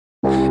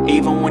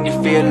Even when you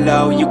feel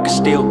low, you can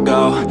still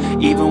go.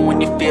 Even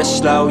when you feel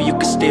slow, you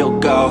can still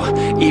go.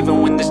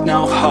 Even when there's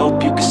no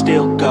hope, you can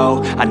still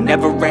go. I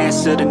never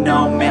answer to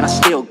no, man, I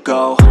still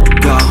go.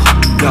 Go,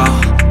 go,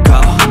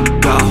 go,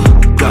 go,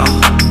 go,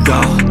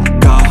 go,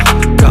 go,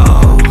 go,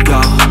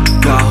 go,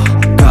 go,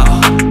 go,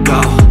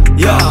 go,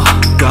 yo,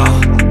 go,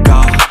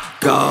 go,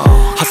 go.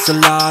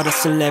 Hustle hard,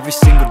 hustle every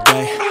single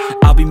day.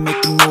 I'll be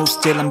making moves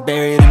till I'm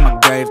buried in my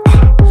grave.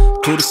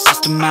 To the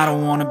system, I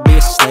don't wanna be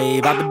a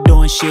slave. I've been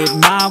doing shit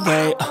my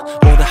way,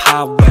 or the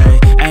highway.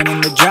 And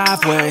in the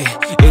driveway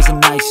is a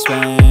nice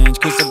range,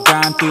 cause I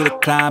grind through the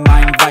climb,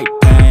 I invite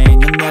pain.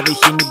 You'll never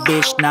hear me,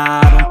 bitch,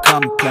 nah, I don't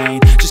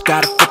complain. Just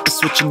gotta flip the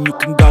switch and you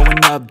can go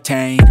and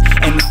obtain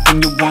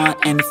anything you want,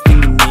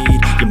 anything you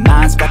need. Your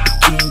mind's got the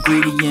key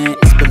ingredient,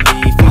 it's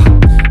belief.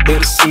 They'll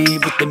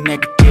deceive with the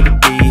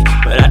negativity,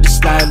 but I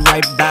just slide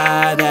right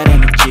by that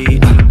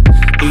energy.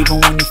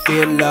 Even when you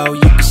feel low,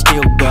 you can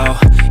still go.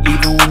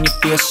 Even when you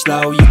feel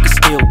slow, you can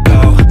still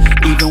go.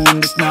 Even when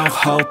there's no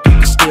hope, you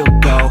can still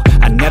go.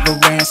 I never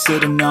answer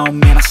to no,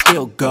 man, I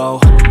still go.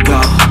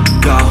 Go,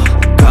 go,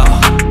 go,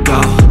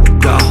 go,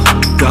 go,